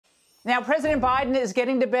Now, President Biden is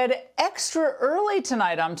getting to bed extra early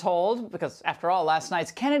tonight, I'm told, because after all, last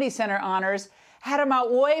night's Kennedy Center honors had him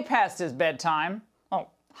out way past his bedtime. Oh,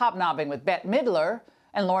 hobnobbing with Bette Midler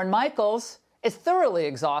and Lorne Michaels is thoroughly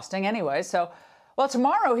exhausting anyway. So, well,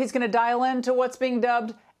 tomorrow he's going to dial into what's being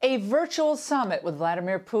dubbed a virtual summit with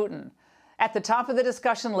Vladimir Putin. At the top of the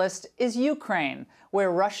discussion list is Ukraine, where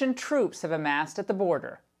Russian troops have amassed at the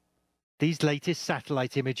border. These latest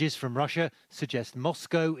satellite images from Russia suggest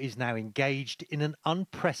Moscow is now engaged in an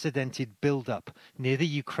unprecedented build-up near the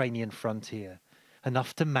Ukrainian frontier,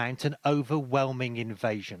 enough to mount an overwhelming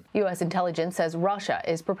invasion. U.S. intelligence says Russia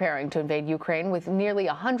is preparing to invade Ukraine with nearly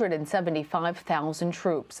 175,000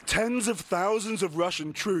 troops. Tens of thousands of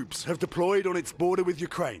Russian troops have deployed on its border with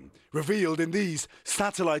Ukraine, revealed in these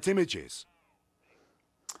satellite images.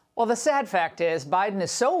 Well, the sad fact is Biden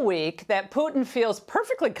is so weak that Putin feels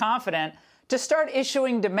perfectly confident to start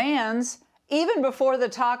issuing demands even before the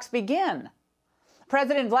talks begin.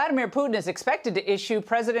 President Vladimir Putin is expected to issue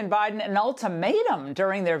President Biden an ultimatum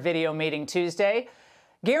during their video meeting Tuesday.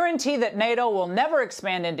 Guarantee that NATO will never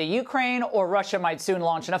expand into Ukraine or Russia might soon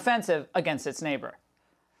launch an offensive against its neighbor.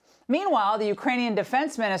 Meanwhile, the Ukrainian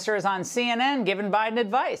defense minister is on CNN giving Biden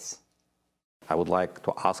advice. I would like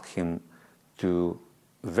to ask him to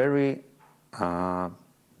very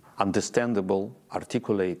understandable,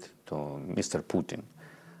 articulate to Mr. Putin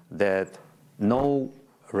that no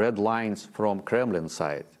red lines from Kremlin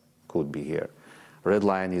side could be here. Red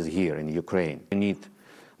line is here in Ukraine. We need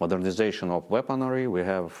modernization of weaponry. We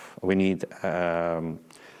need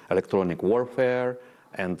electronic warfare,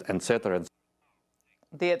 and etc.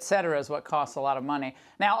 The et cetera is what costs a lot of money.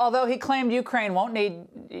 Now, although he claimed Ukraine won't need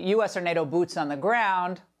U.S. or NATO boots on the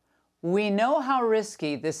ground, we know how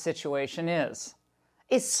risky this situation is,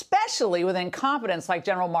 especially with incompetents like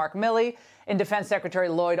General Mark Milley and Defense Secretary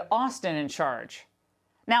Lloyd Austin in charge.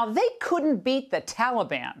 Now, they couldn't beat the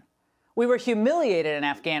Taliban. We were humiliated in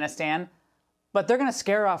Afghanistan, but they're going to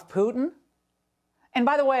scare off Putin? And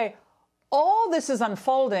by the way, all this is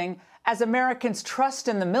unfolding as Americans' trust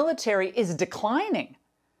in the military is declining.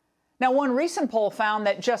 Now, one recent poll found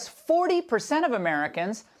that just 40% of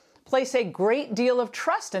Americans place a great deal of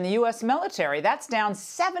trust in the U.S. military. That's down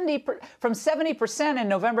from 70% in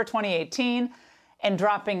November 2018 and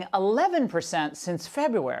dropping 11% since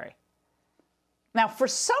February. Now, for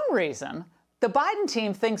some reason, the Biden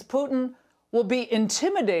team thinks Putin will be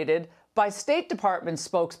intimidated by State Department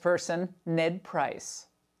spokesperson Ned Price.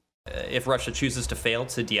 If Russia chooses to fail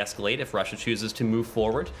to de-escalate, if Russia chooses to move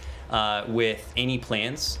forward with any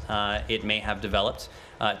plans it may have developed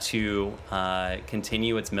to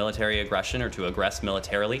continue its military aggression or to aggress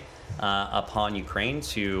militarily upon Ukraine,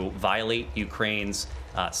 to violate Ukraine's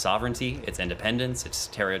sovereignty, its independence, its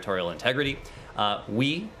territorial integrity,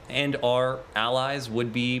 we and our allies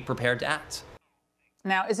would be prepared to act.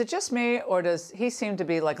 Now, is it just me, or does he seem to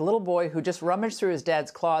be like a little boy who just rummaged through his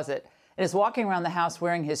dad's closet and is walking around the house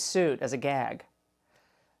wearing his suit as a gag?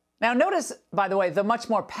 Now, notice, by the way, the much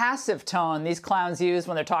more passive tone these clowns use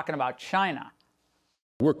when they're talking about China.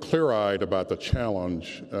 We're clear-eyed about the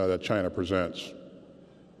challenge that China presents.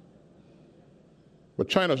 But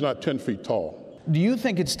China's not 10 feet tall. Do you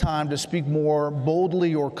think it's time to speak more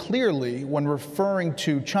boldly or clearly when referring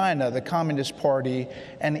to China, the Communist Party,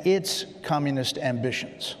 and its communist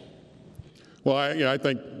ambitions? Well, I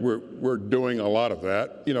think we're doing a lot of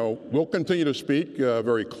that. You know, we'll continue to speak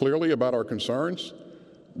very clearly about our concerns.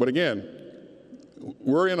 But again,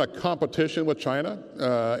 we're in a competition with China,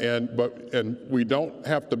 and we don't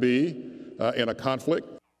have to be in a conflict.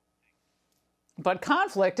 But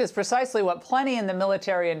conflict is precisely what plenty in the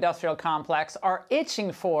military-industrial complex are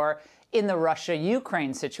itching for in the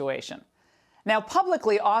Russia-Ukraine situation. Now,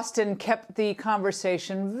 publicly, Austin kept the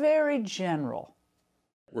conversation very general.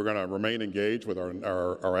 We're going to remain engaged with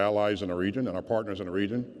our allies in the region and our partners in the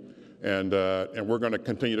region, and we're going to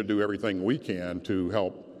continue to do everything we can to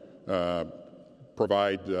help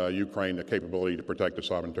provide Ukraine the capability to protect its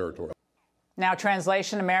sovereign territory. Now,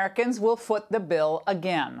 translation, Americans will foot the bill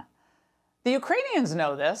again. The Ukrainians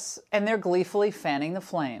know this, and they're gleefully fanning the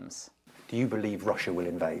flames. Do you believe Russia will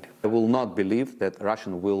invade? I will not believe that Russia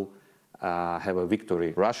will have a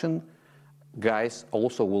victory. Russian guys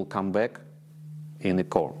also will come back in a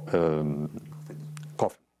coffin.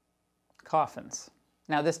 Coffins.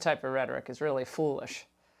 Now, this type of rhetoric is really foolish.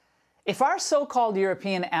 If our so-called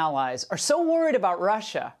European allies are so worried about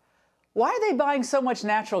Russia, why are they buying so much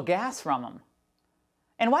natural gas from them?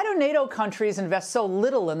 And why do NATO countries invest so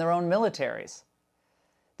little in their own militaries?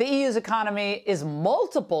 The EU's economy is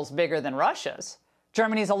multiples bigger than Russia's.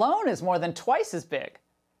 Germany's alone is more than twice as big.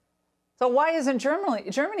 So why isn't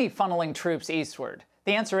Germany funneling troops eastward?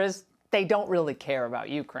 The answer is they don't really care about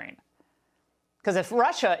Ukraine. Because if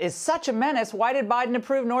Russia is such a menace, why did Biden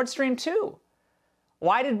approve Nord Stream 2?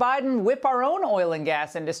 Why did Biden whip our own oil and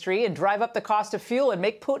gas industry and drive up the cost of fuel and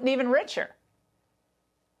make Putin even richer?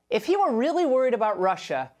 If he were really worried about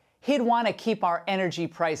Russia, he'd want to keep our energy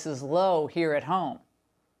prices low here at home.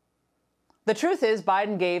 The truth is,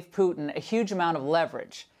 Biden gave Putin a huge amount of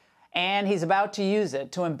leverage, and he's about to use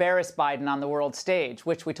it to embarrass Biden on the world stage,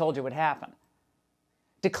 which we told you would happen.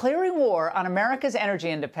 Declaring war on America's energy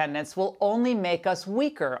independence will only make us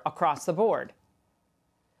weaker across the board.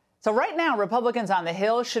 So right now, Republicans on the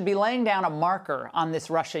Hill should be laying down a marker on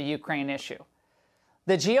this Russia-Ukraine issue.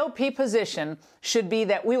 The GOP position should be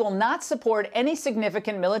that we will not support any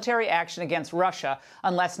significant military action against Russia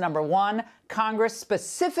unless, number one, Congress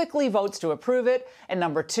specifically votes to approve it, and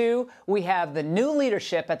number two, we have the new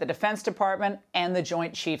leadership at the Defense Department and the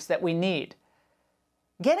Joint Chiefs that we need.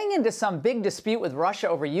 Getting into some big dispute with Russia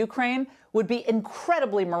over Ukraine would be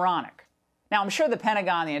incredibly moronic. Now, I'm sure the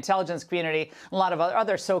Pentagon, the intelligence community, and a lot of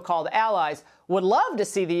other so-called allies would love to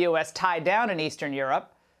see the U.S. tied down in Eastern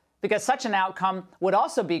Europe, because such an outcome would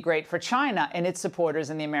also be great for China and its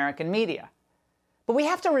supporters in the American media. But we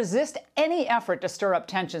have to resist any effort to stir up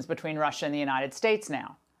tensions between Russia and the United States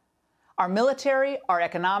now. Our military, our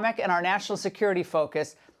economic, and our national security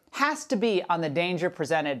focus has to be on the danger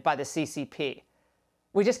presented by the CCP.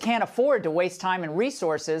 We just can't afford to waste time and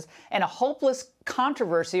resources in a hopeless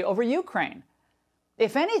controversy over Ukraine.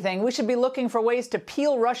 If anything, we should be looking for ways to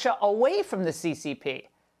peel Russia away from the CCP.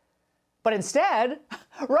 But instead,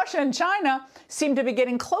 Russia and China seem to be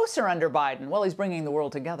getting closer under Biden. Well, he's bringing the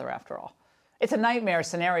world together, after all. It's a nightmare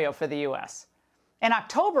scenario for the U.S. In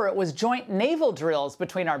October, it was joint naval drills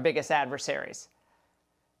between our biggest adversaries.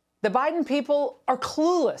 The Biden people are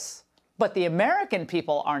clueless, but the American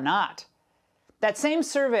people are not. That same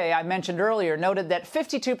survey I mentioned earlier noted that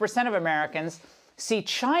 52% of Americans see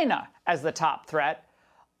China as the top threat,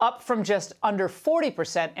 up from just under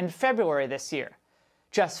 40% in February this year.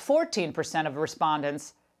 Just 14% of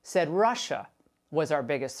respondents said Russia was our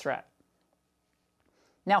biggest threat.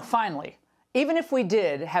 Now, finally, even if we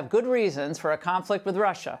did have good reasons for a conflict with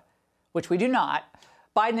Russia, which we do not,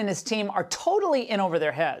 Biden and his team are totally in over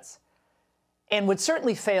their heads and would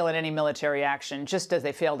certainly fail in any military action, just as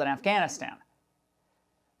they failed in Afghanistan.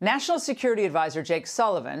 National Security Advisor Jake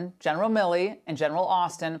Sullivan, General Milley, and General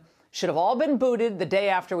Austin should have all been booted the day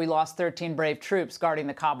after we lost 13 brave troops guarding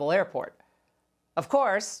the Kabul airport. Of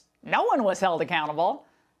course, no one was held accountable,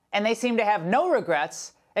 and they seem to have no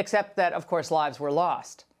regrets, except that, of course, lives were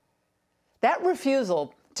lost. That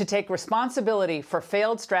refusal to take responsibility for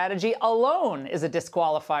failed strategy alone is a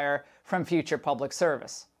disqualifier from future public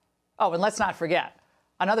service. Oh, and let's not forget,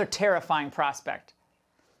 another terrifying prospect.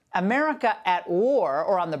 America at war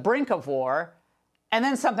or on the brink of war, and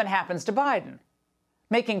then something happens to Biden,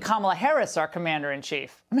 making Kamala Harris our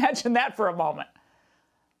commander-in-chief. Imagine that for a moment.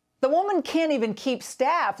 The woman can't even keep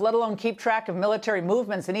staff, let alone keep track of military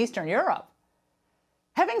movements in Eastern Europe.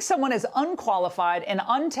 Having someone as unqualified and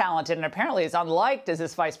untalented and apparently as unliked as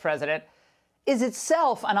this vice president is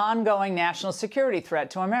itself an ongoing national security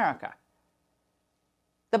threat to America.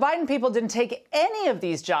 The Biden people didn't take any of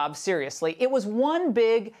these jobs seriously. It was one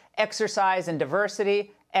big exercise in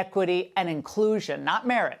diversity, equity, and inclusion, not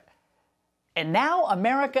merit. And now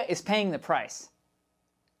America is paying the price.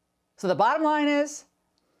 So the bottom line is,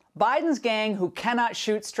 Biden's gang, who cannot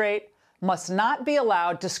shoot straight, must not be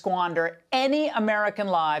allowed to squander any American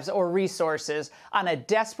lives or resources on a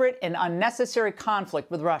desperate and unnecessary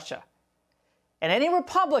conflict with Russia. And any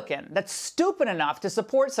Republican that's stupid enough to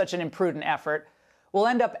support such an imprudent effort will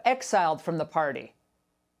end up exiled from the party.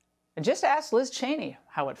 And just ask Liz Cheney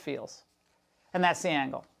how it feels. And that's The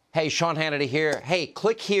Angle. Hey, Sean Hannity here. Hey,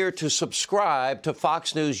 click here to subscribe to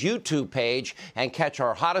Fox News YouTube page and catch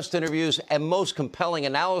our hottest interviews and most compelling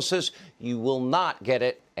analysis. You will not get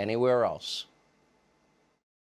it anywhere else.